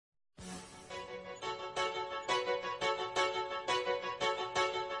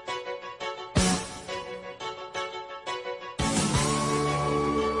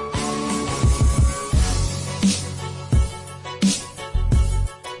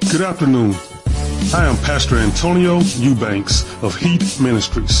Good afternoon. I am Pastor Antonio Eubanks of Heat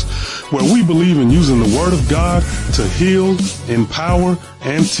Ministries, where we believe in using the Word of God to heal, empower,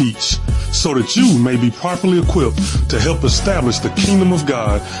 and teach, so that you may be properly equipped to help establish the kingdom of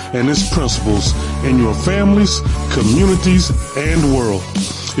God and its principles in your families, communities, and world.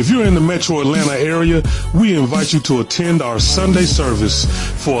 If you're in the metro Atlanta area, we invite you to attend our Sunday service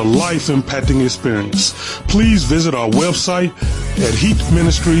for a life-impacting experience. Please visit our website at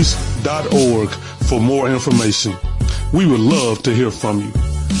heatministries.org for more information. We would love to hear from you.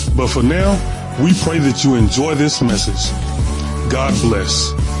 But for now, we pray that you enjoy this message. God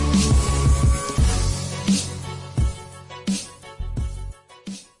bless.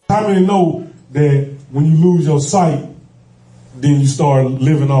 How many know that when you lose your sight, then you start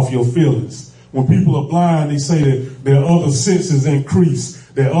living off your feelings? When people are blind, they say that their other senses increase,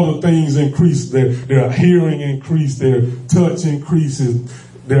 their other things increase, their hearing increase, their touch increases,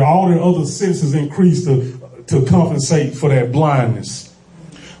 all their other senses increase to compensate for that blindness.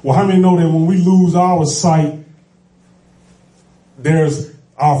 Well, how many know that when we lose our sight, there's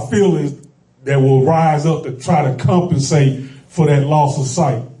our feelings that will rise up to try to compensate for that loss of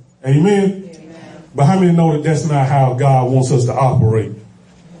sight? Amen? But how many know that that's not how God wants us to operate?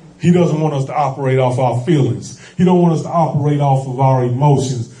 He doesn't want us to operate off our feelings. He don't want us to operate off of our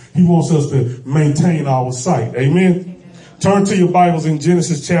emotions. He wants us to maintain our sight. Amen? Turn to your Bibles in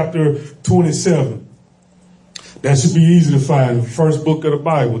Genesis chapter 27. That should be easy to find. The first book of the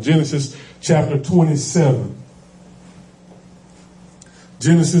Bible, Genesis chapter 27.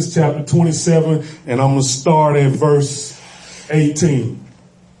 Genesis chapter 27, and I'm going to start at verse 18.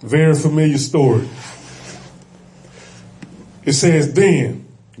 Very familiar story. It says then,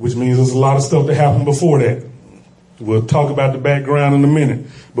 which means there's a lot of stuff that happened before that. We'll talk about the background in a minute.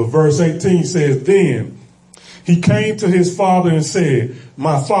 But verse 18 says, then he came to his father and said,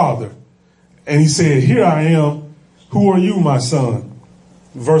 my father. And he said, here I am. Who are you, my son?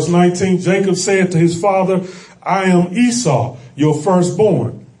 Verse 19, Jacob said to his father, I am Esau, your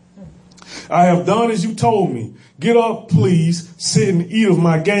firstborn. I have done as you told me. Get up, please, sit and eat of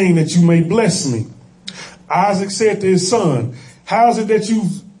my gain that you may bless me. Isaac said to his son, how is it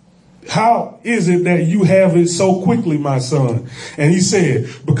that you have it so quickly, my son? And he said,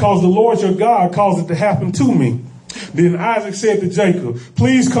 because the Lord your God caused it to happen to me. Then Isaac said to Jacob,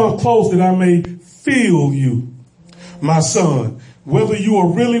 please come close that I may feel you, my son, whether you are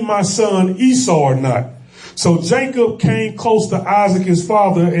really my son Esau or not. So Jacob came close to Isaac, his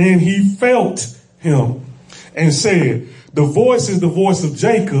father, and he felt him and said, the voice is the voice of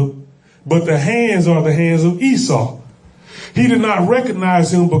Jacob, but the hands are the hands of Esau. He did not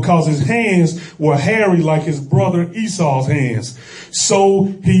recognize him because his hands were hairy like his brother Esau's hands. So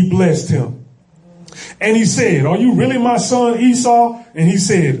he blessed him. And he said, are you really my son Esau? And he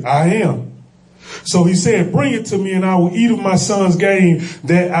said, I am. So he said, bring it to me and I will eat of my son's gain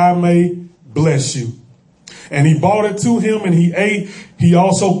that I may bless you. And he brought it to him and he ate. He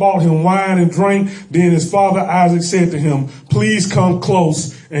also bought him wine and drank. Then his father Isaac said to him, please come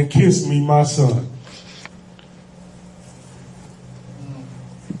close and kiss me, my son.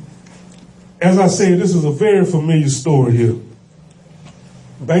 As I said, this is a very familiar story here.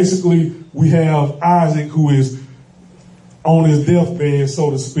 Basically, we have Isaac who is on his deathbed,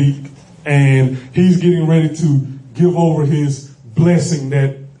 so to speak, and he's getting ready to give over his blessing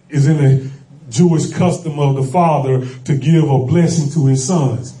that is in the Jewish custom of the father to give a blessing to his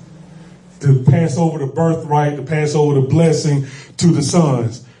sons, to pass over the birthright, to pass over the blessing to the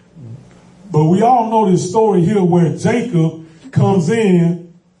sons. But we all know this story here where Jacob comes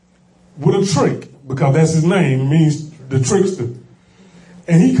in with a trick, because that's his name. It means the trickster.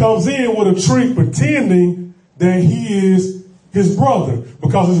 And he comes in with a trick pretending that he is his brother,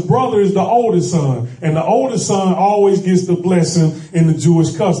 because his brother is the oldest son. And the oldest son always gets the blessing in the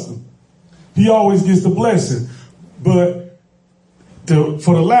Jewish custom. He always gets the blessing. But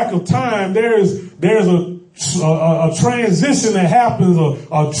for the lack of time, there's a transition that happens,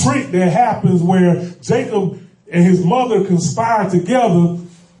 a trick that happens where Jacob and his mother conspire together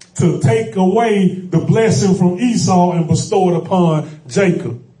to take away the blessing from Esau and bestow it upon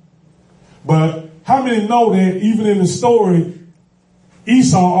Jacob. But how many know that even in the story,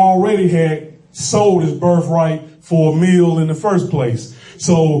 Esau already had sold his birthright for a meal in the first place?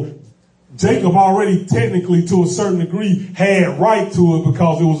 So Jacob already technically, to a certain degree, had right to it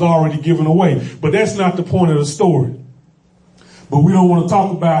because it was already given away. But that's not the point of the story. But we don't want to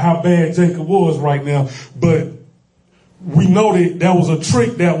talk about how bad Jacob was right now. But we know that was a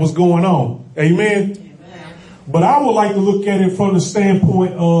trick that was going on. Amen? Amen. But I would like to look at it from the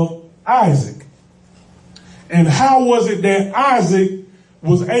standpoint of Isaac. And how was it that Isaac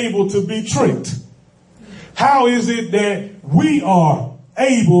was able to be tricked? How is it that we are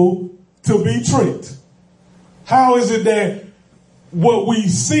able to be tricked? How is it that what we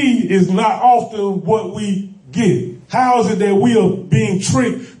see is not often what we get? How is it that we are being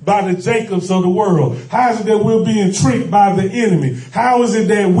tricked by the Jacobs of the world? How is it that we're being tricked by the enemy? How is it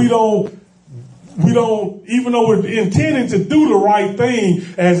that we don't, even though we're intending to do the right thing,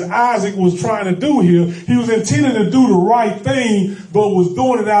 as Isaac was trying to do here, he was intending to do the right thing, but was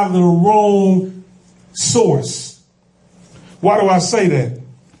doing it out of the wrong source. Why do I say that?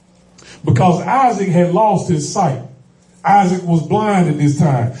 Because Isaac had lost his sight. Isaac was blind at this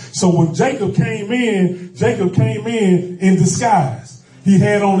time. So when Jacob came in in disguise. He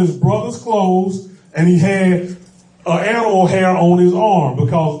had on his brother's clothes and he had an animal hair on his arm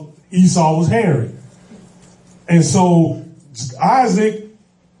because Esau was hairy. And so Isaac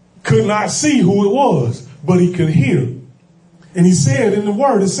could not see who it was, but he could hear. And he said in the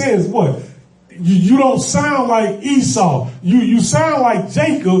word, it says what? You don't sound like Esau. You sound like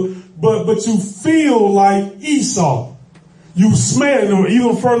Jacob, but you feel like Esau. You smell it.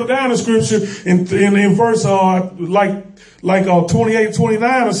 Even further down the scripture in verse 28,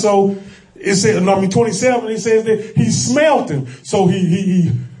 29 or so, it said, 27, it says that he smelt him. So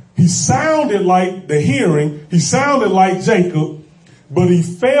he sounded like the hearing. He sounded like Jacob, but he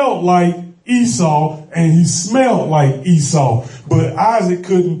felt like Esau and he smelled like Esau. But Isaac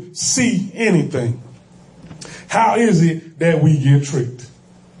couldn't see anything. How is it that we get tricked?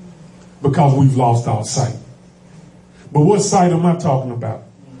 Because we've lost our sight. But what sight am I talking about?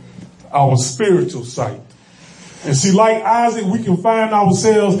 Our spiritual sight. And see, like Isaac, we can find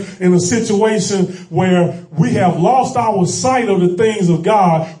ourselves in a situation where we have lost our sight of the things of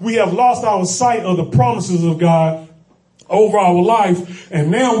God. We have lost our sight of the promises of God over our life.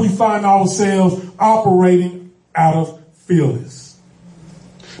 And now we find ourselves operating out of feelings.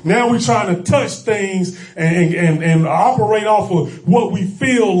 Now we're trying to touch things and operate off of what we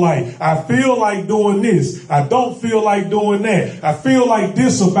feel like. I feel like doing this. I don't feel like doing that. I feel like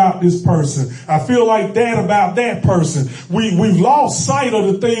this about this person. I feel like that about that person. We've lost sight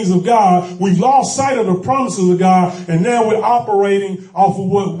of the things of God. We've lost sight of the promises of God. And now we're operating off of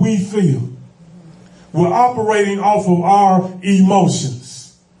what we feel. We're operating off of our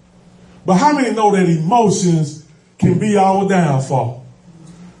emotions. But how many know that emotions can be our downfall?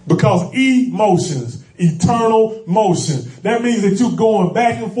 Because emotions, eternal motion. That means that you're going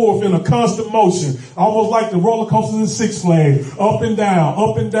back and forth in a constant motion, almost like the roller coasters in Six Flags, up and down,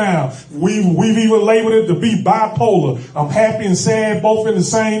 up and down. We've even labeled it to be bipolar. I'm happy and sad both in the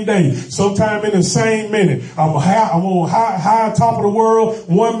same day, sometime in the same minute. I'm on high top of the world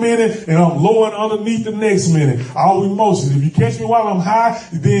 1 minute and I'm low and underneath the next minute. All emotions. If you catch me while I'm high,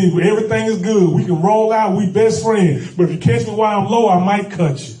 then everything is good. We can roll out. We best friends. But if you catch me while I'm low, I might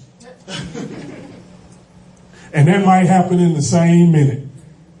cut you. And that might happen in the same minute.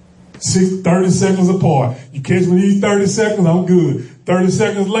 30 seconds apart. You catch me these 30 seconds, I'm good. 30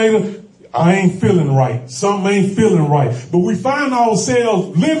 seconds later, I ain't feeling right. Something ain't feeling right. But we find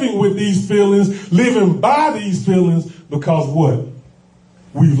ourselves living with these feelings, living by these feelings, because what?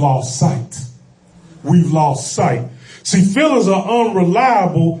 We've lost sight. We've lost sight. See, feelings are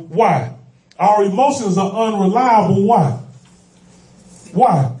unreliable. Why? Our emotions are unreliable. Why?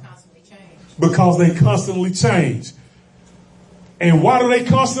 Why? Because they constantly change. And why do they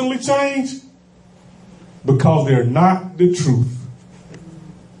constantly change? Because they're not the truth.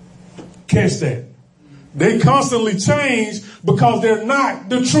 Catch that. They constantly change because they're not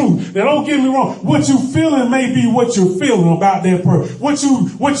the truth. Now don't get me wrong. What you feeling may be what you're feeling about that person.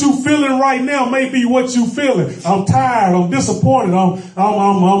 What you feeling right now may be what you feeling. I'm tired. I'm disappointed. I'm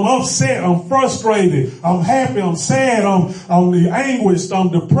upset. I'm frustrated. I'm happy. I'm sad. I'm anguished. I'm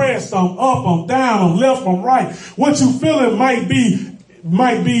depressed. I'm up. I'm down. I'm left. I'm right. What you feeling might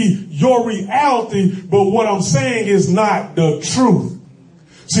be your reality, but what I'm saying is not the truth.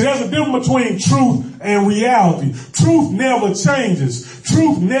 See, there's a difference between truth and reality. Truth never changes.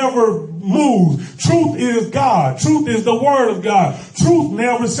 Truth never moves. Truth is God. Truth is the word of God. Truth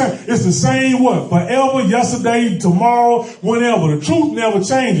never changes. It's the same what? Forever, yesterday, tomorrow, whenever. The truth never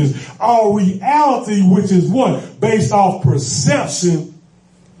changes. Our reality, which is what? Based off perception,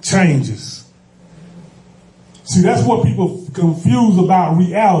 changes. See, that's what people confuse about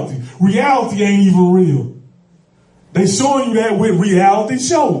reality. Reality ain't even real. They showing you that with reality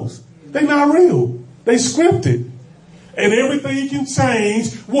shows. They're not real. They scripted. And everything can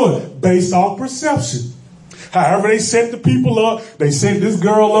change, what? Based off perception. However they set the people up, they set this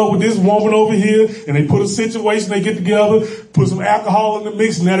girl up with this woman over here, and they put a situation, they get together, put some alcohol in the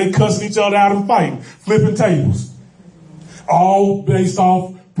mix, and now they cussing each other out and fighting, flipping tables. All based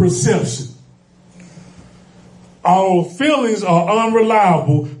off perception. Our feelings are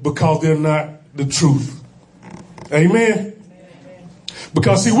unreliable because they're not the truth. Amen?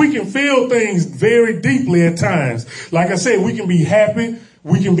 Because see, we can feel things very deeply at times. Like I said, we can be happy,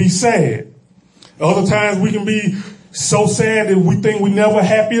 we can be sad. Other times we can be so sad that we think we're never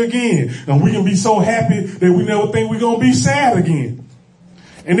happy again. And we can be so happy that we never think we're going to be sad again.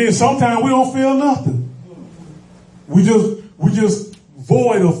 And then sometimes we don't feel nothing. We just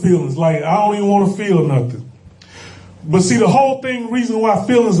void of feelings. Like, I don't even want to feel nothing. But see, the whole reason why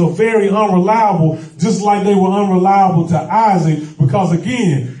feelings are very unreliable, just like they were unreliable to Isaac, because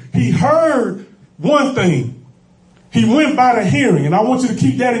again, he heard one thing. He went by the hearing, and I want you to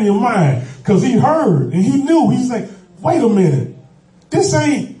keep that in your mind, because he heard and he knew. He's like, wait a minute,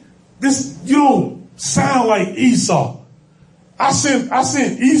 you don't sound like Esau. I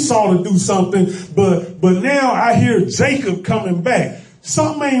sent Esau to do something, but now I hear Jacob coming back.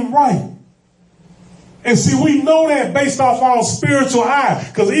 Something ain't right. And see, we know that based off our spiritual eye,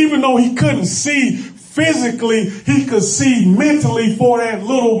 because even though he couldn't see physically, he could see mentally for that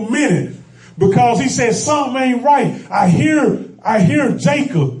little minute, because he said something ain't right. I hear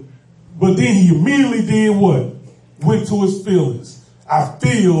Jacob, but then he immediately did what? Went to his feelings. I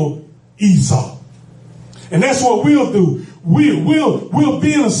feel Esau. And that's what we'll do. We'll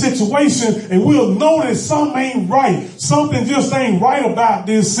be in a situation and we'll notice something ain't right. Something just ain't right about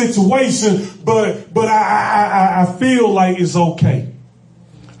this situation, but I feel like it's okay.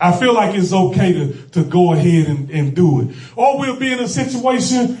 I feel like it's okay to go ahead and do it. Or we'll be in a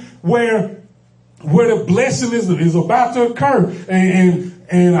situation where the blessing is about to occur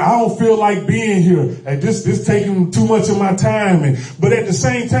and I don't feel like being here. And this taking too much of my time. But at the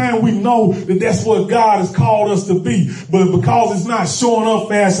same time, we know that that's what God has called us to be. But because it's not showing up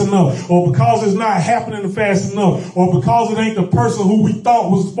fast enough, or because it's not happening fast enough, or because it ain't the person who we thought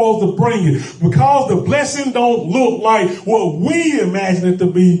was supposed to bring it, because the blessing don't look like what we imagine it to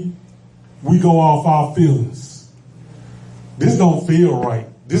be, we go off our feelings. This don't feel right.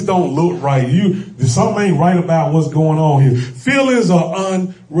 This don't look right. Something ain't right about what's going on here. Feelings are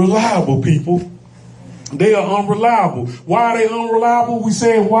unreliable, people. They are unreliable. Why are they unreliable? We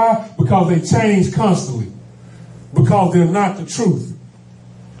say why? Because they change constantly. Because they're not the truth.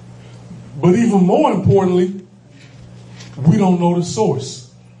 But even more importantly, we don't know the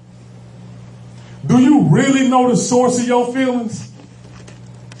source. Do you really know the source of your feelings?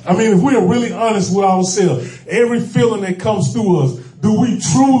 I mean, if we're really honest with ourselves, every feeling that comes through us, do we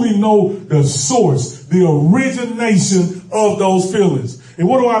truly know the source, the origination of those feelings? And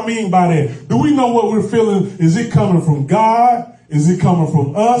what do I mean by that? Do we know what we're feeling? Is it coming from God? Is it coming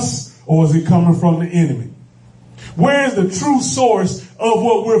from us? Or is it coming from the enemy? Where is the true source of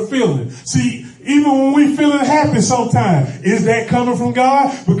what we're feeling? See, even when we're feeling happy sometimes, is that coming from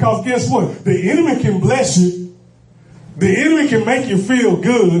God? Because guess what? The enemy can bless you. The enemy can make you feel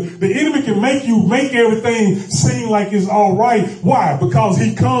good. The enemy can make everything seem like it's all right. Why? Because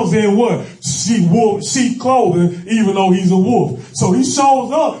he comes in what? Sheep clothing, even though he's a wolf. So he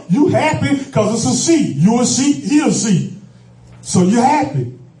shows up. You happy because it's a sheep. You a sheep, he a sheep. So you're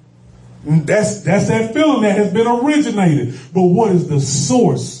happy. And that's that feeling that has been originated. But what is the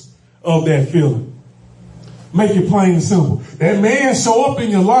source of that feeling? Make it plain and simple. That man show up in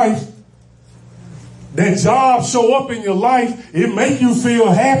your life. That job show up in your life, it make you feel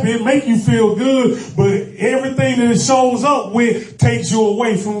happy, it make you feel good, but everything that it shows up with takes you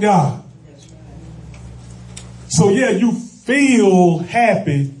away from God. So yeah, you feel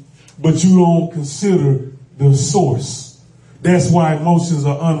happy, but you don't consider the source. That's why emotions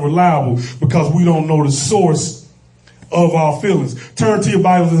are unreliable, because we don't know the source of our feelings. Turn to your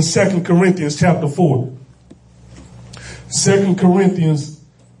Bibles in 2 Corinthians chapter 4. 2 Corinthians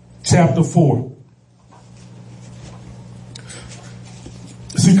chapter 4.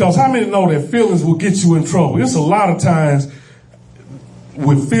 See, because how many know that feelings will get you in trouble? It's a lot of times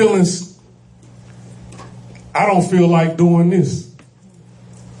with feelings, I don't feel like doing this.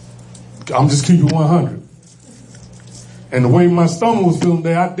 I'm just keeping 100. And the way my stomach was feeling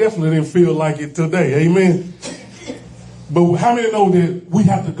today, I definitely didn't feel like it today. Amen. But how many know that we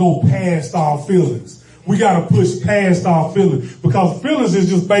have to go past our feelings? We got to push past our feelings, because feelings is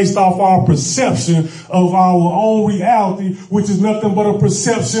just based off our perception of our own reality, which is nothing but a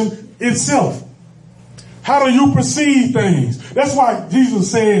perception itself. How do you perceive things? That's why Jesus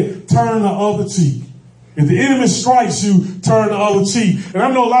said, turn the other cheek. If the enemy strikes you, turn the other cheek. And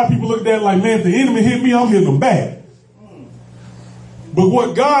I know a lot of people look at that like, man, if the enemy hit me, I'm hitting them back. But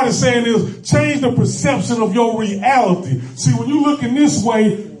what God is saying is change the perception of your reality. See, when you look in this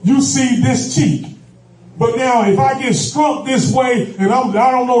way, you see this cheek. But now if I get struck this way and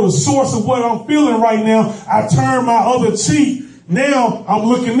I don't know the source of what I'm feeling right now, I turn my other cheek. Now I'm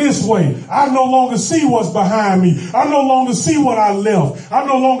looking this way. I no longer see what's behind me. I no longer see what I left. I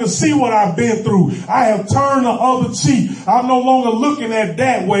no longer see what I've been through. I have turned the other cheek. I'm no longer looking at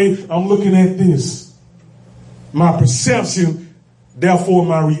that way. I'm looking at this. My perception, therefore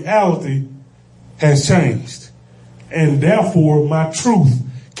my reality has changed. And therefore my truth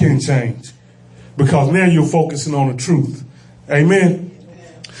can change. Because now you're focusing on the truth. Amen.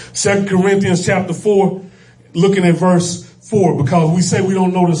 2 Corinthians chapter 4, looking at verse 4, because we say we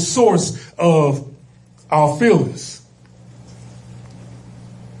don't know the source of our feelings.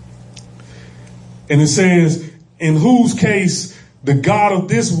 And it says, in whose case the God of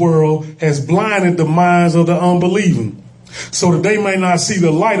this world has blinded the minds of the unbelieving, so that they may not see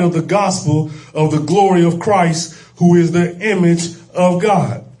the light of the gospel of the glory of Christ, who is the image of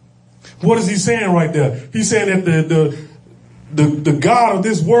God. What is he saying right there? He's saying that the God of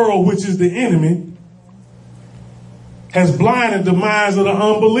this world, which is the enemy, has blinded the minds of the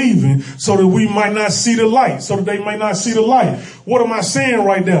unbelieving so that we might not see the light, so that they might not see the light. What am I saying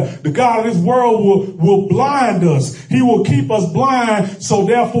right there? The God of this world will blind us. He will keep us blind. So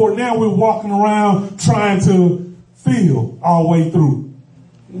therefore now we're walking around trying to feel our way through.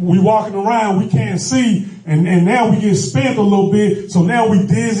 We walking around, we can't see, and now we get spent a little bit, so now we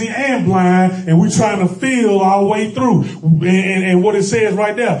dizzy and blind, and we trying to feel our way through. And what it says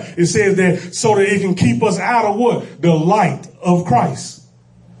right there, it says that so that it can keep us out of what? The light of Christ.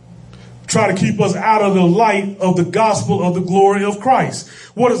 Try to keep us out of the light of the gospel of the glory of Christ.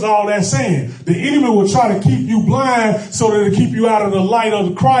 What is all that saying? The enemy will try to keep you blind so that it'll keep you out of the light of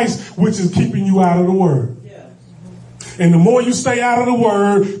the Christ, which is keeping you out of the word. And the more you stay out of the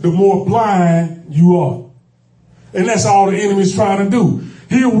word, the more blind you are. And that's all the enemy's trying to do.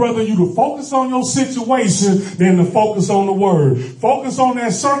 He'll rather you to focus on your situation than to focus on the word. Focus on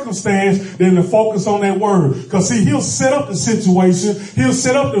that circumstance than to focus on that word. Because see, he'll set up the situation. He'll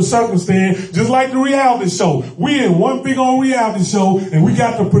set up the circumstance just like the reality show. We in one big old reality show, and we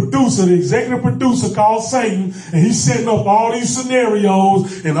got the producer, the executive producer called Satan, and he's setting up all these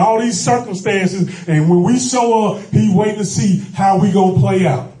scenarios and all these circumstances. And when we show up, he's waiting to see how we gonna play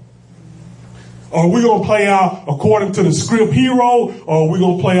out. Are we going to play out according to the script he wrote, or are we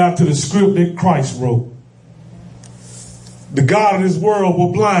going to play out to the script that Christ wrote? The God of this world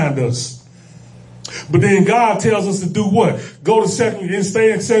will blind us. But then God tells us to do what?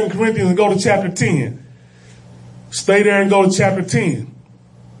 Stay in 2 Corinthians and go to chapter 10. Stay there and go to chapter 10.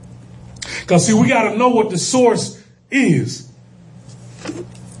 Because see, we got to know what the source is.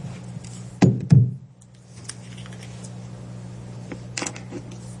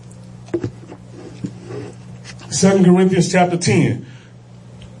 2 Corinthians chapter 10.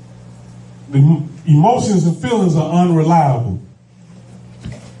 The emotions and feelings are unreliable.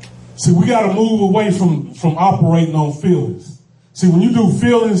 See, we got to move away from operating on feelings. See, when you do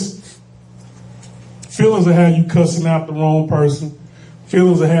feelings will have you cussing out the wrong person.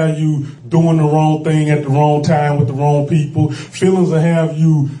 Feelings will have you doing the wrong thing at the wrong time with the wrong people. Feelings will have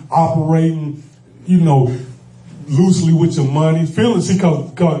you operating, loosely with your money. Feelings is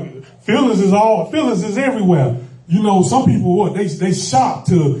everywhere. Some people, they shop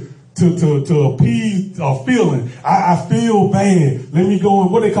to appease a feeling. I feel bad. Let me go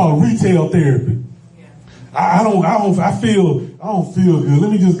in what they call retail therapy. Yeah. I don't feel good.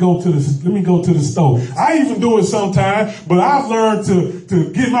 Let me go to the store. I even do it sometimes, but I've learned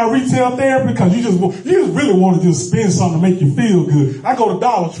to get my retail therapy because you just really want to just spend something to make you feel good. I go to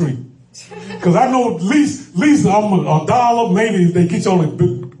Dollar Tree. Cause I know at least I'm a dollar. Maybe if they get you on a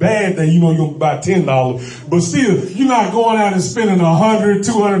bad day, you're gonna buy $10. But still, you're not going out and spending $100,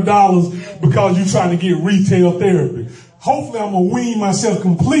 $200 because you're trying to get retail therapy. Hopefully, I'm gonna wean myself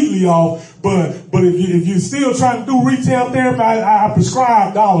completely off. But if you're still trying to do retail therapy, I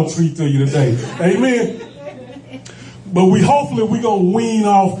prescribe Dollar Tree to you today. Amen. But hopefully we're going to wean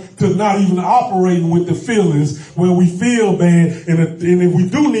off to not even operating with the feelings when we feel bad. And if we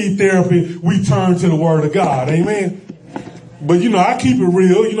do need therapy, we turn to the word of God. Amen. But I keep it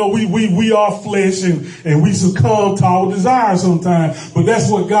real. We are flesh and we succumb to our desires sometimes. But that's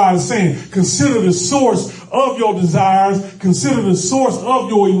what God is saying. Consider the source of your desires. Consider the source of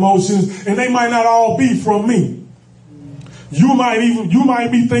your emotions. And they might not all be from me. You might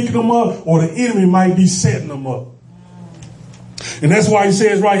be thinking them up, or the enemy might be setting them up. And that's why he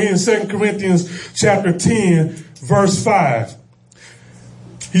says right here in 2 Corinthians chapter 10, verse 5.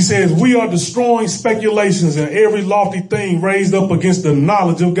 He says, we are destroying speculations and every lofty thing raised up against the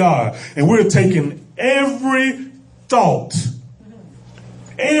knowledge of God. And we're taking every thought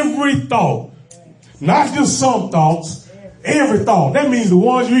Not just some thoughts, every thought. That means the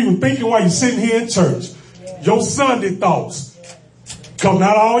ones you even thinking while you're sitting here in church. Your Sunday thoughts. Because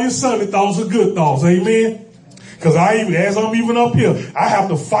not all your Sunday thoughts are good thoughts. Amen. Because as I'm even up here, I have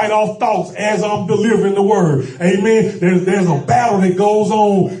to fight off thoughts as I'm delivering the word. Amen. There's a battle that goes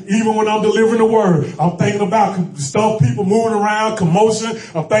on even when I'm delivering the word. I'm thinking about stuff, people moving around, commotion.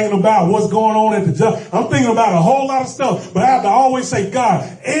 I'm thinking about what's going on at the job. I'm thinking about a whole lot of stuff. But I have to always say,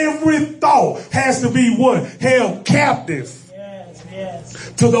 God, every thought has to be what? Held captive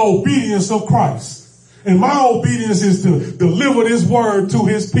to the obedience of Christ. And my obedience is to deliver this word to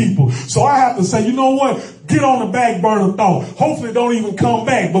his people. So I have to say, you know what? Get on the back burner thought. Hopefully it don't even come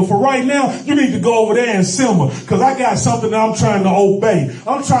back. But for right now, you need to go over there and simmer. Because I got something that I'm trying to obey.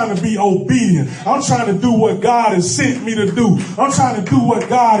 I'm trying to be obedient. I'm trying to do what God has sent me to do. I'm trying to do what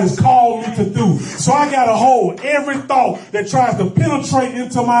God has called me to do. So I got to hold every thought that tries to penetrate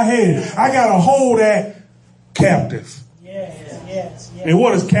into my head. I got to hold that captive. Yes. And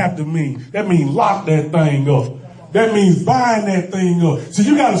what does captive mean? That means lock that thing up. That means bind that thing up. So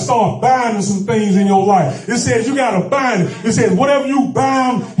you got to start binding some things in your life. It says you got to bind it. It says whatever you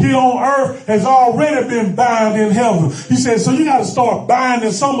bind here on earth has already been bound in heaven. He says, so you got to start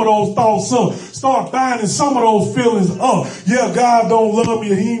binding some of those thoughts up. Start binding some of those feelings up. Yeah, God don't love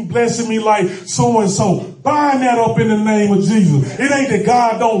me. He ain't blessing me like so and so. Bind that up in the name of Jesus. It ain't that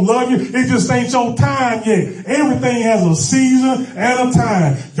God don't love you. It just ain't your time yet. Everything has a season and a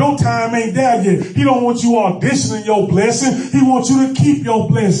time. Your time ain't there yet. He don't want you auditioning your blessing. He wants you to keep your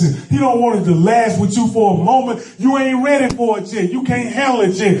blessing. He don't want it to last with you for a moment. You ain't ready for it yet. You can't handle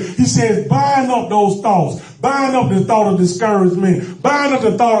it yet. He says, bind up those thoughts. Bind up the thought of discouragement. Bind up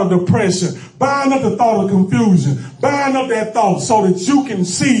the thought of depression. Bind up the thought of confusion. Bind up that thought so that you can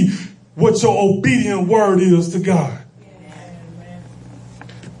see what your obedient word is to God.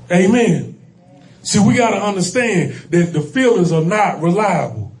 Amen. See, we got to understand that the feelings are not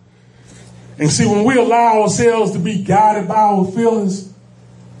reliable. And see, when we allow ourselves to be guided by our feelings,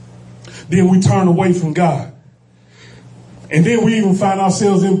 then we turn away from God. And then we even find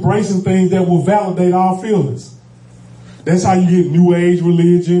ourselves embracing things that will validate our feelings. That's how you get New Age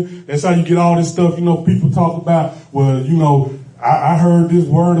religion. That's how you get all this stuff. You know, people talk about, well, you know, I heard this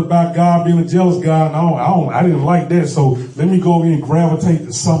word about God being a jealous God, and I didn't like that, so let me go over here and gravitate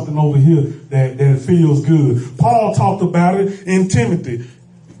to something over here that feels good. Paul talked about it in Timothy.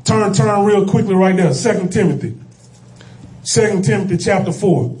 Turn real quickly right there. 2 Timothy chapter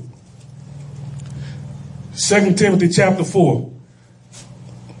 4. 2 Timothy chapter 4.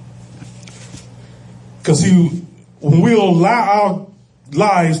 Because when we allow our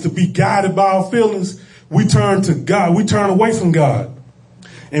lives to be guided by our feelings, we turn to God. We turn away from God,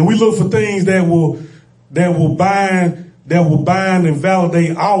 and we look for things that will bind and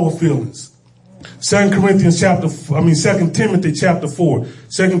validate our feelings. 2 Timothy chapter 4. 2 Timothy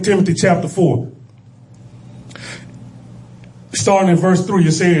chapter 4. Starting in verse 3,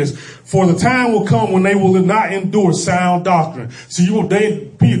 it says, "For the time will come when they will not endure sound doctrine." So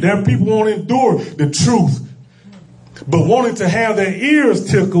there are people won't endure the truth, but wanting to have their ears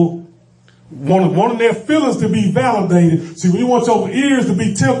tickled. Wanting their feelings to be validated. See, when you want your ears to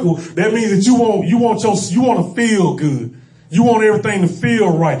be tickled, that means that you want to feel good. You want everything to feel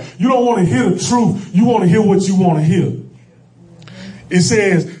right. You don't want to hear the truth. You want to hear what you want to hear. It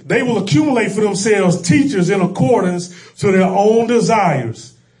says they will accumulate for themselves teachers in accordance to their own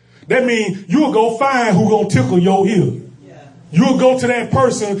desires. That means you'll go find who's going to tickle your ear. You'll go to that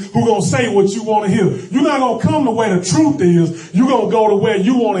person who's going to say what you want to hear. You're not going to come to where the truth is. You're going to go to where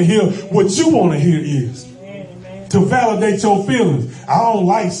you want to hear what you want to hear is. Amen. To validate your feelings. I don't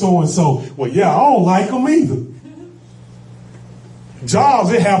like so-and-so. Well, yeah, I don't like them either.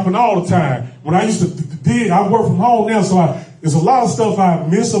 Jobs, it happened all the time. When I used to I work from home now, so there's a lot of stuff I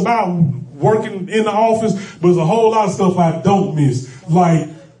miss about working in the office, but there's a whole lot of stuff I don't miss. Like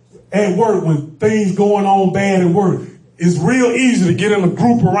at work, when things going on bad at work, it's real easy to get in a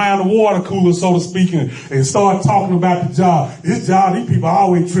group around the water cooler, so to speak, and start talking about the job. This job, these people are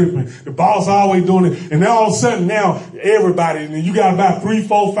always tripping. The boss always doing it. And then all of a sudden now, everybody, and you got about 3,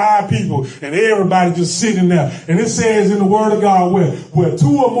 4, 5 people, and everybody just sitting there. And it says in the word of God, where 2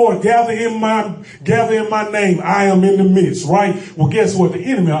 or more gather in my name, I am in the midst, right? Well, guess what? The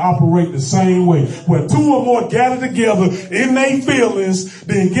enemy will operate the same way. Where 2 or more gather together in their feelings,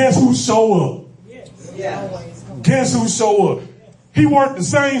 then guess who show up? Yeah. Guess who show up? He worked the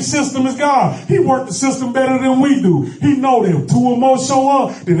same system as God. He worked the system better than we do. He know that if two or more show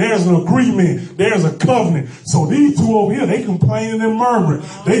up, then there's an agreement. There's a covenant. So these two over here, they complaining and murmuring.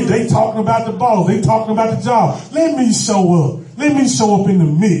 They talking about the boss. They talking about the job. Let me show up. Let me show up in the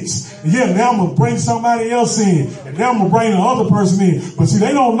mix. And yeah, now I'm going to bring somebody else in. And now I'm going to bring the other person in. But see,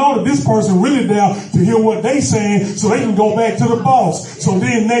 they don't know that this person really down to hear what they saying so they can go back to the boss. So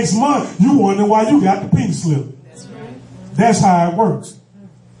then next month, you wonder why you got the pink slip. That's how it works.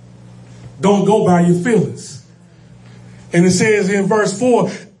 Don't go by your feelings. And it says in verse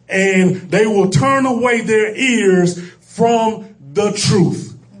 4, and they will turn away their ears from the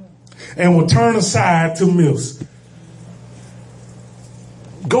truth and will turn aside to myths.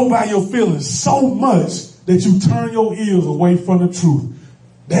 Go by your feelings so much that you turn your ears away from the truth.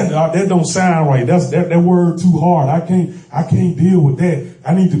 That don't sound right. That word too hard. I can't deal with that.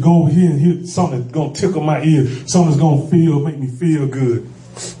 I need to go over here and hear something that's gonna tickle my ear. Something that's gonna make me feel good.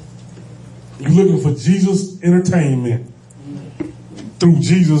 You're looking for Jesus entertainment through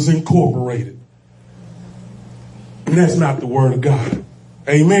Jesus Incorporated. And that's not the word of God.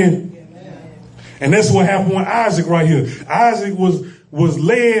 Amen. And that's what happened with Isaac right here. Isaac was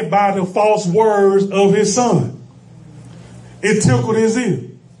led by the false words of his son. It tickled his ear.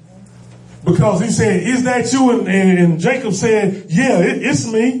 Because he said, is that you? And Jacob said, yeah, it's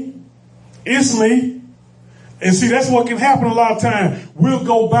me. It's me. And see, that's what can happen a lot of times. We'll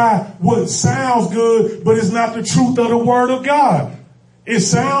go by what sounds good, but it's not the truth of the word of God. It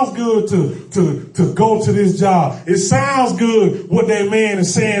sounds good to go to this job. It sounds good what that man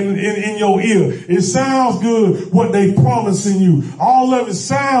is saying in your ear. It sounds good what they promising you. All of it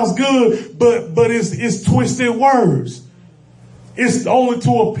sounds good, but it's twisted words. It's only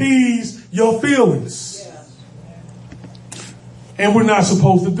to appease your feelings. And we're not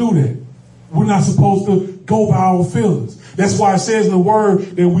supposed to do that. We're not supposed to go by our feelings. That's why it says in the word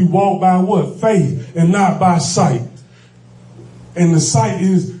that we walk by what? Faith and not by sight. And the sight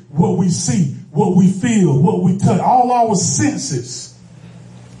is what we see, what we feel, what we touch, all our senses.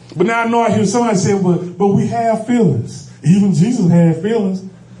 But now I know I hear somebody say, but we have feelings. Even Jesus had feelings.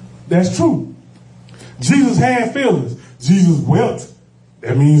 That's true. Jesus had feelings. Jesus wept.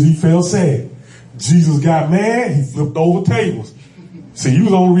 That means he felt sad. Jesus got mad. He flipped over tables. See, he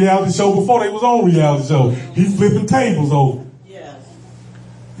was on a reality show before they was on a reality show. He flipping tables over. Yes.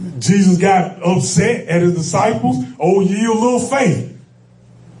 Jesus got upset at his disciples. Oh, ye of little faith.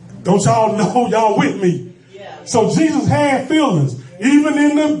 Don't y'all know y'all with me? Yeah. So Jesus had feelings. Even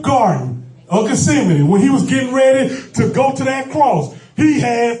in the garden of Gethsemane, when he was getting ready to go to that cross, he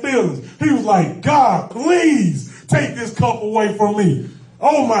had feelings. He was like, God, please take this cup away from me.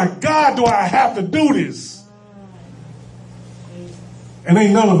 Oh my God, do I have to do this? And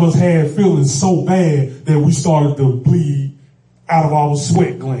ain't none of us had feelings so bad that we started to bleed out of our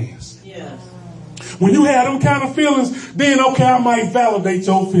sweat glands. Yes. When you have them kind of feelings, then okay, I might validate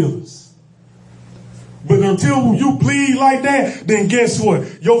your feelings. But until you bleed like that, then guess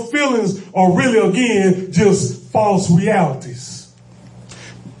what? Your feelings are really, again, just false realities.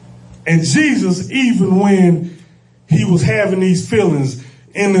 And Jesus, even when he was having these feelings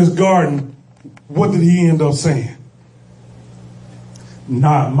in this garden, what did he end up saying?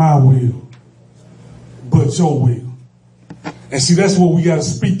 Not my will, but your will. And see, that's what we got to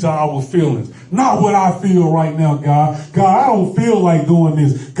speak to our feelings. Not what I feel right now, God. God, I don't feel like doing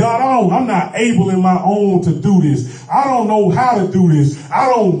this. God, I'm not able in my own to do this. I don't know how to do this. I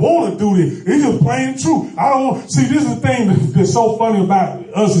don't want to do this. It's just plain and true. See, this is the thing that's so funny about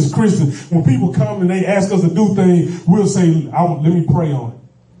us as Christians. When people come and they ask us to do things, we'll say, let me pray on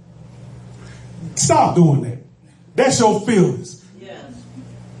it. Stop doing that. That's your feelings. Yes.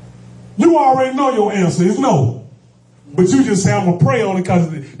 You already know your answer is no. But you just say, I'm going to pray on it because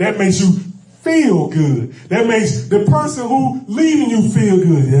that makes you feel good. That makes the person who leading you feel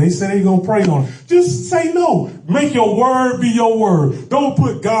good. Yeah, they say they're going to pray on it. Just say no. Make your word be your word. Don't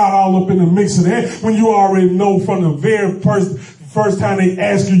put God all up in the mix of that when you already know from the very first time they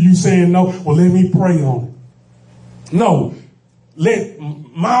ask you, you saying no. Well, let me pray on it. No. Let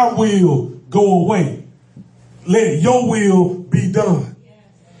my will go away. Let your will be done.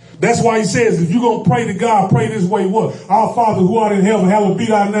 That's why he says, if you're going to pray to God, pray this way. What? Our Father who art in heaven, hallowed be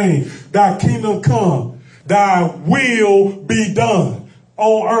thy name. Thy kingdom come. Thy will be done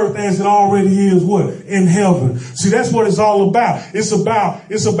on earth as it already is what? In heaven. See, that's what it's all about. It's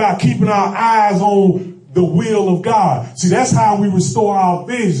about keeping our eyes on the will of God. See, that's how we restore our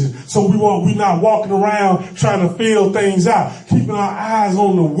vision. So we're not walking around trying to feel things out. Keeping our eyes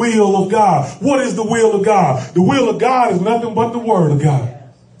on the will of God. What is the will of God? The will of God is nothing but the word of God.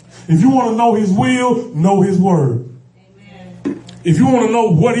 If you want to know his will, know his word. Amen. If you want to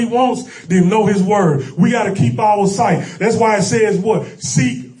know what he wants, then know his word. We got to keep our sight. That's why it says what?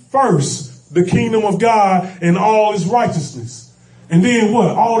 Seek first the kingdom of God and all his righteousness. And then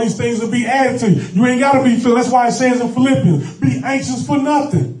what? All these things will be added to you. You ain't got to be filled. That's why it says in Philippians, be anxious for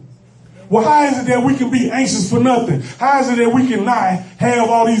nothing. Well, how is it that we can be anxious for nothing? How is it that we can not have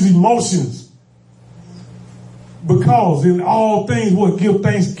all these emotions? Because in all things, what? Give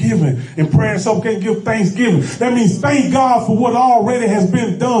thanksgiving. In prayer and supplication, give thanksgiving. That means thank God for what already has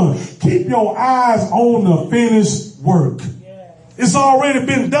been done. Keep your eyes on the finished work. It's already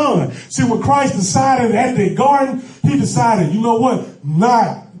been done. See, when Christ decided at the garden, he decided, you know what?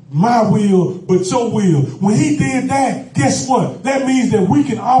 Not my will, but your will. When he did that, guess what? That means that we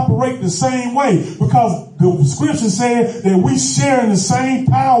can operate the same way, because the scripture said that we share in the same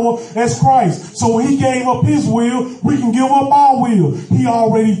power as Christ. So when he gave up his will, we can give up our will. He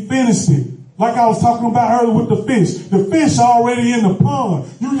already finished it. Like I was talking about earlier with the fish. The fish are already in the pond.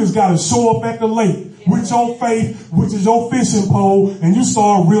 You just got to show up at the lake with your faith, which is your fishing pole, and you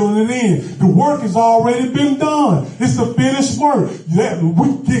start reeling it in. The work has already been done. It's the finished work.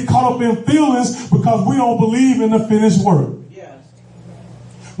 We get caught up in feelings because we don't believe in the finished work. Yes.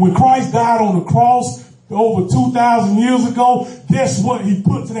 When Christ died on the cross over 2,000 years ago, guess what he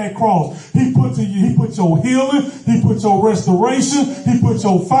put to that cross? He put your healing, he put your restoration, he put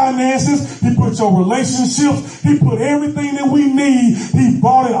your finances, he put your relationships, he put everything that we need. He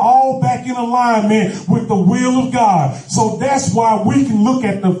brought it all back in alignment with the will of God. So that's why we can look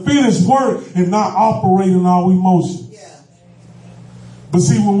at the finished work and not operate in our emotions. Yeah. But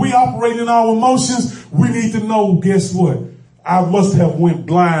see, when we operate in our emotions, we need to know, guess what? I must have went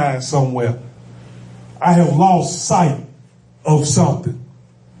blind somewhere. I have lost sight of something.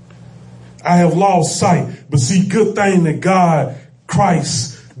 I have lost sight. But see, good thing that God,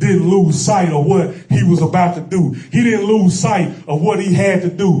 Christ, didn't lose sight of what he was about to do. He didn't lose sight of what he had to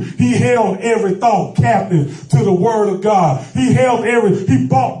do. He held every thought captive to the word of God. He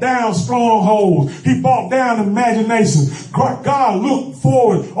brought down strongholds. He brought down imaginations. God looked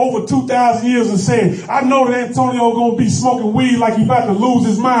forward over 2,000 years and said, I know that Antonio going to be smoking weed like he's about to lose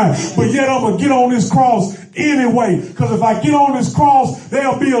his mind, but yet I'm going to get on this cross anyway, because if I get on this cross,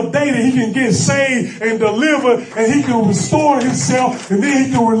 there'll be a day that he can get saved and delivered, and he can restore himself, and then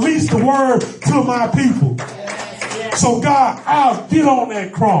he can release the word to my people. So God, I'll get on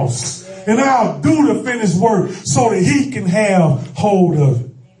that cross and I'll do the finished work so that he can have hold of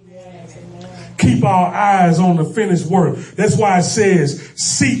it. Keep our eyes on the finished work. That's why it says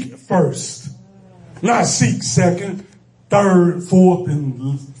seek first, not seek second, third, fourth,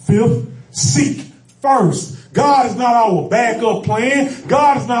 and fifth. Seek first. God is not our backup plan.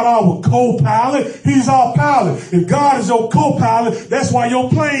 God is not our co-pilot. He's our pilot. If God is your co-pilot, that's why your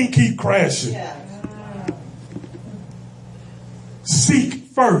plane keep crashing. Yeah. Seek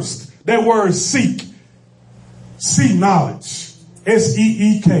first. That word seek. See knowledge.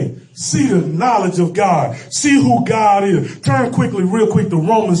 S-E-E-K. See the knowledge of God. See who God is. Turn real quick to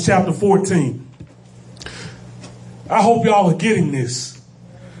Romans chapter 14. I hope y'all are getting this.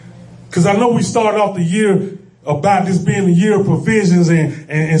 Because I know we started off the year about this being the year of provisions,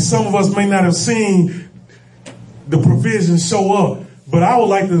 and some of us may not have seen the provisions show up. But I would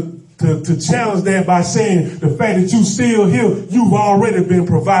like to challenge that by saying the fact that you still here, you've already been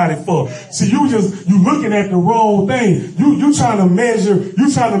provided for. See, you looking at the wrong thing. You trying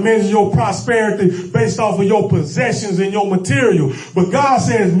to measure your prosperity based off of your possessions and your material. But God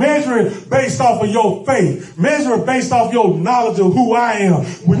says measure it based off of your faith. Measure it based off your knowledge of who I am.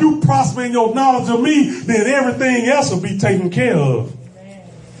 When you prosper in your knowledge of me, then everything else will be taken care of.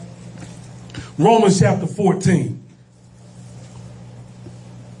 Romans chapter 14.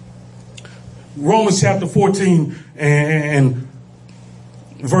 Romans chapter 14 and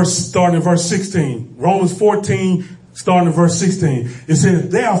starting in verse 16. Romans 14, starting in verse 16. It says,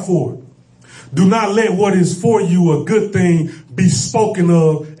 therefore, do not let what is for you a good thing be spoken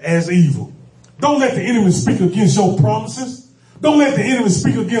of as evil. Don't let the enemy speak against your promises. Don't let the enemy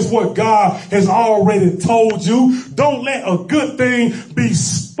speak against what God has already told you. Don't let a good thing be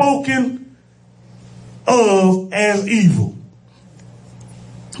spoken of as evil.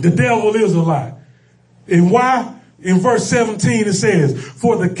 The devil is a lie. And why? In verse 17 it says,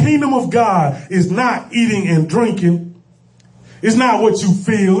 for the kingdom of God is not eating and drinking. It's not what you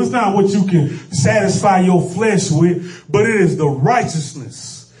feel. It's not what you can satisfy your flesh with, but it is the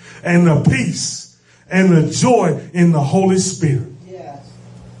righteousness and the peace and the joy in the Holy Spirit. Yes.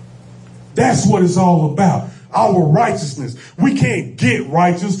 That's what it's all about. our righteousness. We can't get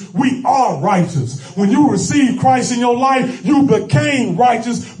righteous. We are righteous. When you receive Christ in your life, you became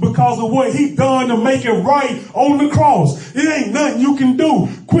righteous because of what he done to make it right on the cross. It ain't nothing you can do.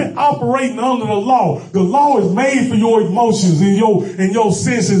 Quit operating under the law. The law is made for your emotions and your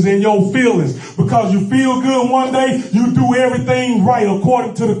senses and your feelings. Because you feel good one day, you do everything right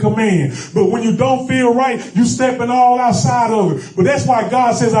according to the command. But when you don't feel right, you stepping all outside of it. But that's why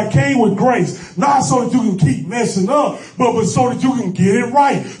God says, I came with grace, not so that you can keep messing up, but so that you can get it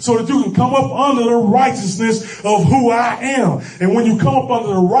right, so that you can come up under the righteousness of who I am. And when you come up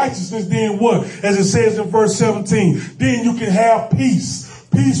under the righteousness, then what? As it says in verse 17, then you can have peace.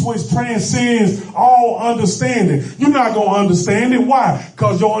 Peace which transcends all understanding. You're not going to understand it. Why?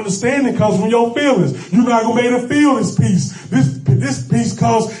 Because your understanding comes from your feelings. You're not going to be able to feel this peace. This peace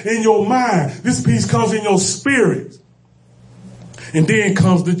comes in your mind. This peace comes in your spirit. And then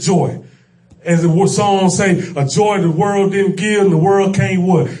comes the joy. As the song say, a joy the world didn't give and the world can't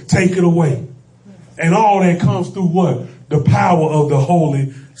what? Take it away. And all that comes through what? The power of the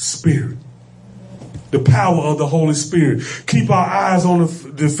Holy Spirit. The power of the Holy Spirit. Keep our eyes on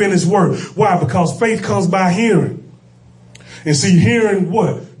the finished work. Why? Because faith comes by hearing. And see, hearing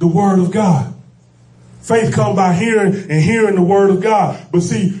what? The word of God. Faith comes by hearing and hearing the word of God. But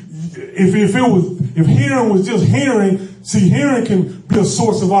see, if hearing was just hearing, see, hearing can be a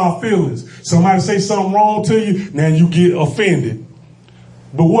source of our feelings. Somebody say something wrong to you, now you get offended.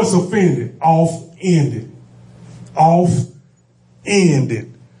 But what's offended? Off-ended. Off-ended.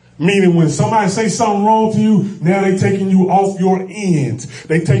 Meaning when somebody say something wrong to you, now they taking you off your ends.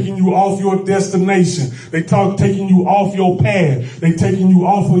 They taking you off your destination. They taking you off your path. They taking you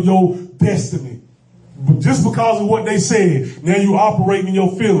off of your destiny. But just because of what they said, now you operating in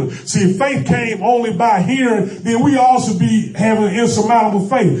your feelings. See, if faith came only by hearing, then we all should be having insurmountable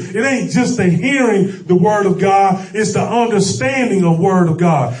faith. It ain't just the hearing the word of God. It's the understanding of word of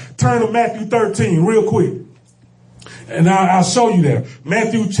God. Turn to Matthew 13 real quick. And I'll show you there.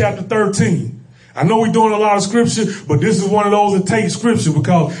 Matthew chapter 13. I know we're doing a lot of scripture, but this is one of those that takes scripture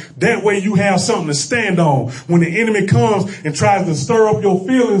because that way you have something to stand on. When the enemy comes and tries to stir up your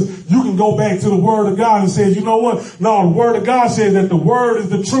feelings, you can go back to the word of God and say, you know what? No, the word of God says that the word is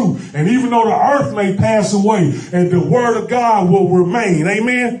the truth. And even though the earth may pass away, and the word of God will remain.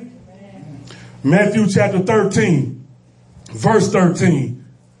 Amen? Matthew chapter 13, verse 13.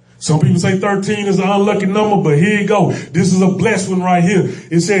 Some people say 13 is an unlucky number, but here you go. This is a blessed one right here.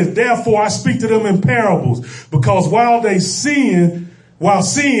 It says, therefore I speak to them in parables, because while seeing,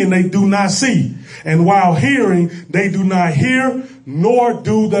 they do not see. And while hearing, they do not hear, nor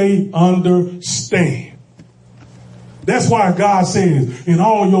do they understand. That's why God says, in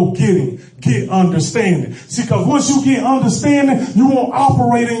all your getting, get understanding. See, because once you get understanding, you won't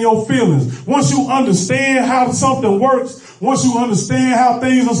operate in your feelings. Once you understand how something works, once you understand how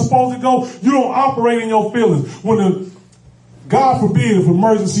things are supposed to go, you don't operate in your feelings. God forbid if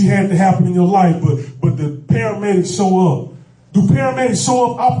emergency had to happen in your life, but the paramedics show up. Do paramedics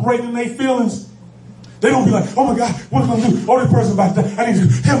show up operating in their feelings? They don't be like, oh my God, what am I going to do? Oh, this person about that. I need you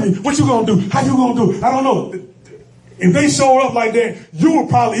to help me. What you going to do? How you going to do it? I don't know. If they showed up like that, you would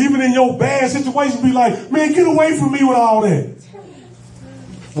probably, even in your bad situation, be like, man, get away from me with all that.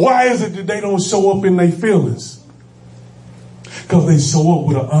 Why is it that they don't show up in their feelings? Because they show up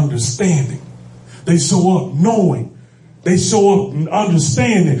with an understanding. They show up knowing. They show up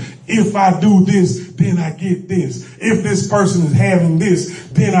understanding. If I do this, then I get this. If this person is having this,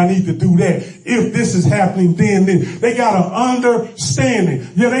 then I need to do that. If this is happening, then they got an understanding.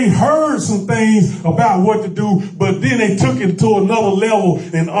 Yeah, they heard some things about what to do, but then they took it to another level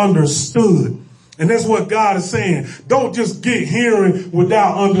and understood. And that's what God is saying. Don't just get hearing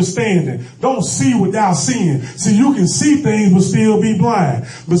without understanding. Don't see without seeing. See, you can see things but still be blind.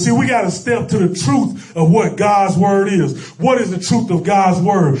 But see, we got to step to the truth of what God's word is. What is the truth of God's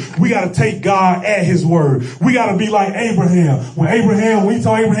word? We got to take God at his word. We got to be like Abraham. When he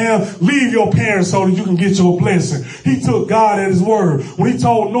told Abraham, leave your parents so that you can get your blessing. He took God at his word. When he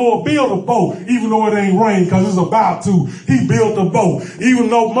told Noah, build a boat, even though it ain't rain because it's about to, he built a boat.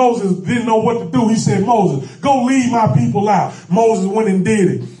 Even though Moses didn't know what to do, he said, Moses, go lead my people out. Moses went and did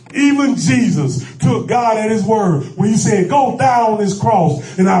it. Even Jesus took God at his word when he said, go die on this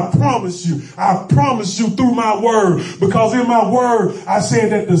cross. And I promise you through my word, because in my word, I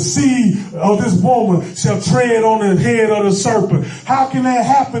said that the seed of this woman shall tread on the head of the serpent. How can that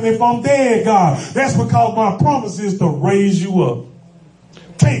happen if I'm dead, God? That's because my promise is to raise you up.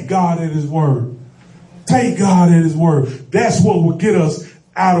 Take God at his word. Take God at his word. That's what will get us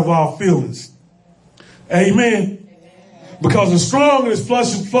out of our feelings. Amen. Because as strong and as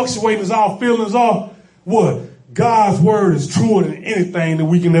fluctuating as our feelings are, what? God's word is truer than anything that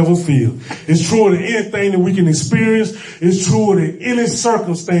we can ever feel. It's truer than anything that we can experience. It's truer than any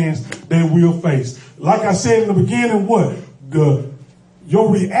circumstance that we'll face. Like I said in the beginning, what? Your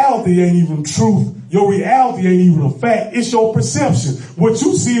reality ain't even truth. Your reality ain't even a fact. It's your perception. What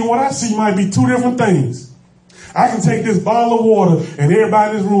you see and what I see might be two different things. I can take this bottle of water and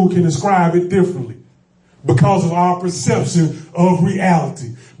everybody in this room can describe it differently because of our perception of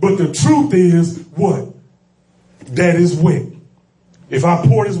reality. But the truth is what? That is wet. If I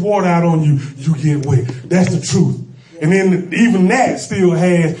pour this water out on you, you get wet. That's the truth. And then even that still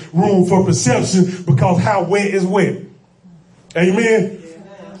has room for perception because how wet is wet. Amen.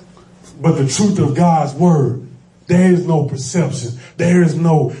 But the truth of God's word, there is no perception. There is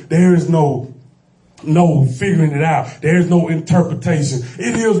no figuring it out. There is no interpretation.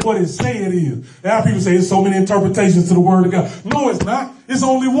 It is what it say it is. Now people say there's so many interpretations to the word of God. No, it's not. It's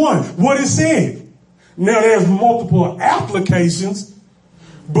only one. What it said. Now there's multiple applications,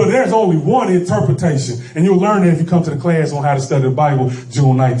 but there's only one interpretation. And you'll learn that if you come to the class on how to study the Bible,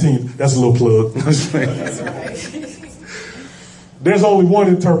 June 19th. That's a little plug. That's right. There's only one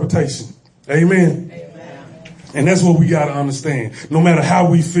interpretation. Amen. Amen. And that's what we got to understand. No matter how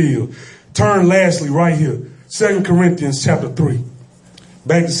we feel. Turn lastly right here. 2 Corinthians chapter 3.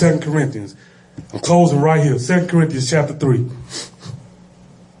 Back to 2 Corinthians. I'm closing right here. 2 Corinthians chapter 3.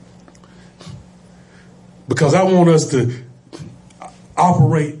 Because I want us to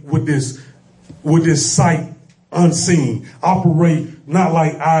operate with this sight unseen. Operate not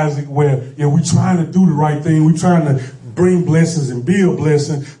like Isaac where, we're trying to do the right thing. We're trying to bring blessings and be a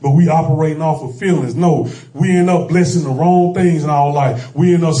blessing, but we operating off of feelings. No, we end up blessing the wrong things in our life.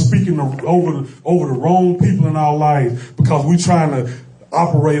 We end up speaking over the wrong people in our life because we're trying to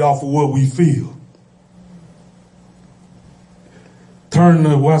operate off of what we feel. Turn to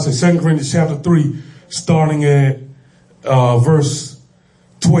 2 Corinthians chapter 3, starting at verse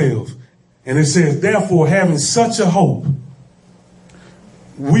 12. And it says, therefore, having such a hope,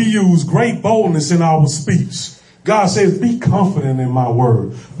 we use great boldness in our speech. God says, be confident in my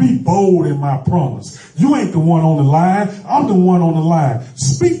word. Be bold in my promise. You ain't the one on the line. I'm the one on the line.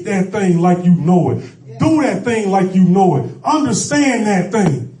 Speak that thing like you know it. Yeah. Do that thing like you know it. Understand that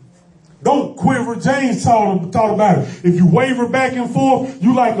thing. Don't quiver. James taught about it. If you waver back and forth,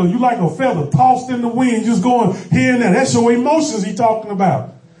 you like a feather tossed in the wind, just going here and there. That's your emotions he's talking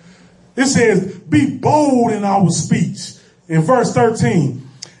about. It says, be bold in our speech. In verse 13,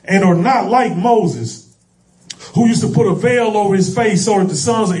 and are not like Moses, who used to put a veil over his face so that the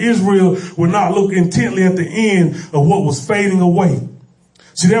sons of Israel would not look intently at the end of what was fading away.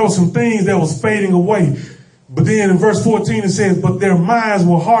 See, there were some things that was fading away. But then in verse 14 it says, but their minds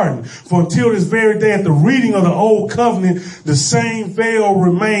were hardened. For until this very day at the reading of the old covenant, the same veil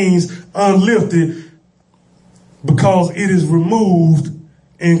remains unlifted because it is removed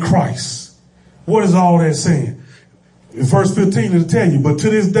in Christ. What is all that saying? In verse 15 it'll tell you, but to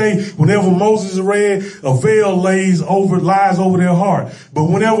this day, whenever Moses is read, a veil lies over their heart. But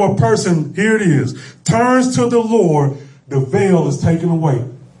whenever a person, here it is, turns to the Lord, the veil is taken away.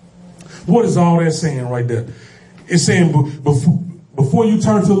 What is all that saying right there? It's saying before you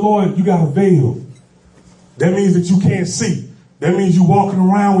turn to the Lord, you got a veil. That means that you can't see. That means you're walking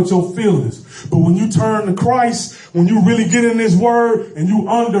around with your feelings. But when you turn to Christ, when you really get in this word and you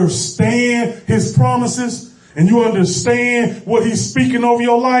understand his promises, and you understand what he's speaking over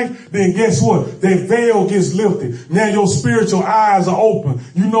your life, then guess what? That veil gets lifted. Now your spiritual eyes are open.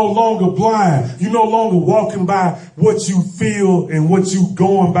 You're no longer blind. You're no longer walking by what you feel and what you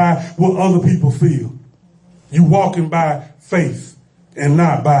going by what other people feel. You're walking by faith and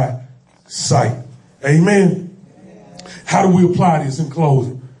not by sight. Amen. How do we apply this in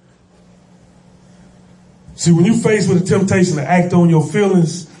closing? See, when you're faced with the temptation to act on your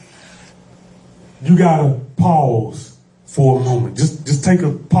feelings, you gotta pause for a moment. Just take a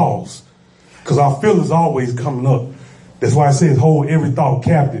pause. Because our feelings are always coming up. That's why it says hold every thought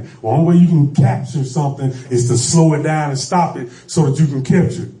captive. The only way you can capture something is to slow it down and stop it so that you can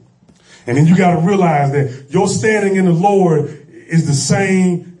capture it. And then you got to realize that your standing in the Lord is the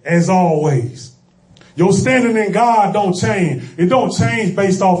same as always. Your standing in God don't change. It don't change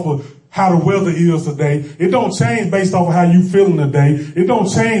based off of how the weather is today. It don't change based off of how you feeling today. It don't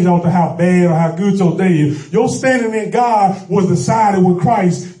change off of how bad or how good your day is. Your standing in God was decided when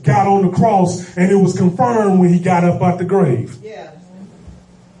Christ got on the cross, and it was confirmed when he got up out the grave. Yeah.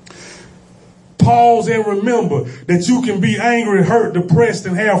 Pause and remember that you can be angry, hurt, depressed,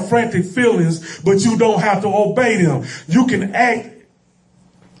 and have frantic feelings, but you don't have to obey them. You can act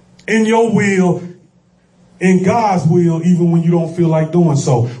in your will in God's will even when you don't feel like doing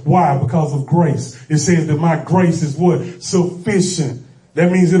so. Why? Because of grace. It says that my grace is what? Sufficient.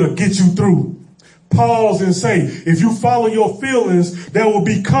 That means it'll get you through. Pause and say, if you follow your feelings, there will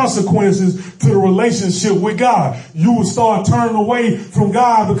be consequences to the relationship with God. You will start turning away from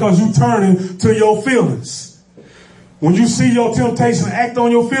God because you turning to your feelings. When you see your temptation to act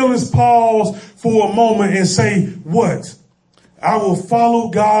on your feelings, pause for a moment and say, what? I will follow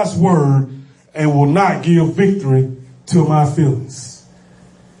God's word and will not give victory to my feelings.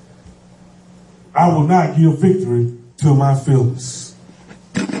 I will not give victory to my feelings.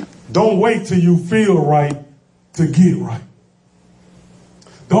 Don't wait till you feel right to get right.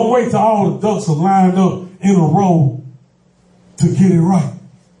 Don't wait till all the ducks are lined up in a row to get it right.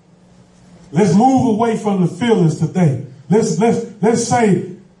 Let's move away from the feelings today. Let's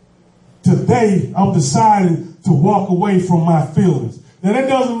say today I'm deciding to walk away from my feelings. Now that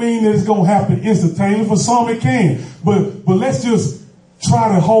doesn't mean that it's going to happen instantaneously. For some it can. But let's just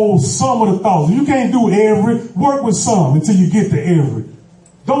try to hold some of the thoughts. You can't do every. Work with some until you get to every.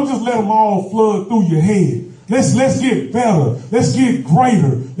 Don't just let them all flood through your head. Let's get better. Let's get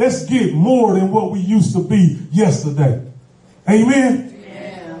greater. Let's get more than what we used to be yesterday. Amen?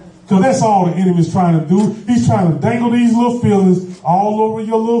 Yeah. Because that's all the enemy's trying to do. He's trying to dangle these little feelings all over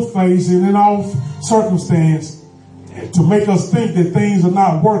your little face and in our circumstance to make us think that things are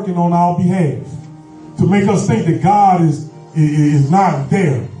not working on our behalf. To make us think that God is not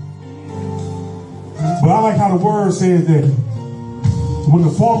there. But I like how the word says that when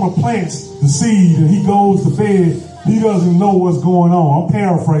the farmer plants the seed and he goes to bed, he doesn't know what's going on. I'm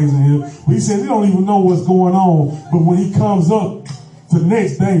paraphrasing here. But he says he don't even know what's going on. But when he comes up the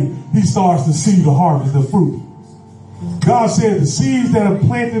next day, he starts to see the harvest, the fruit. God said the seeds that are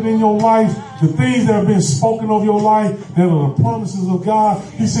planted in your life, the things that have been spoken of your life, that are the promises of God.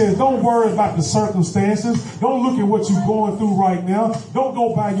 He says, don't worry about the circumstances. Don't look at what you're going through right now. Don't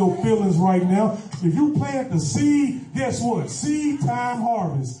go by your feelings right now. If you plant the seed, guess what? Seed time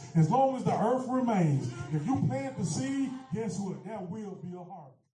harvest. As long as the earth remains. If you plant the seed, guess what? There will be a harvest.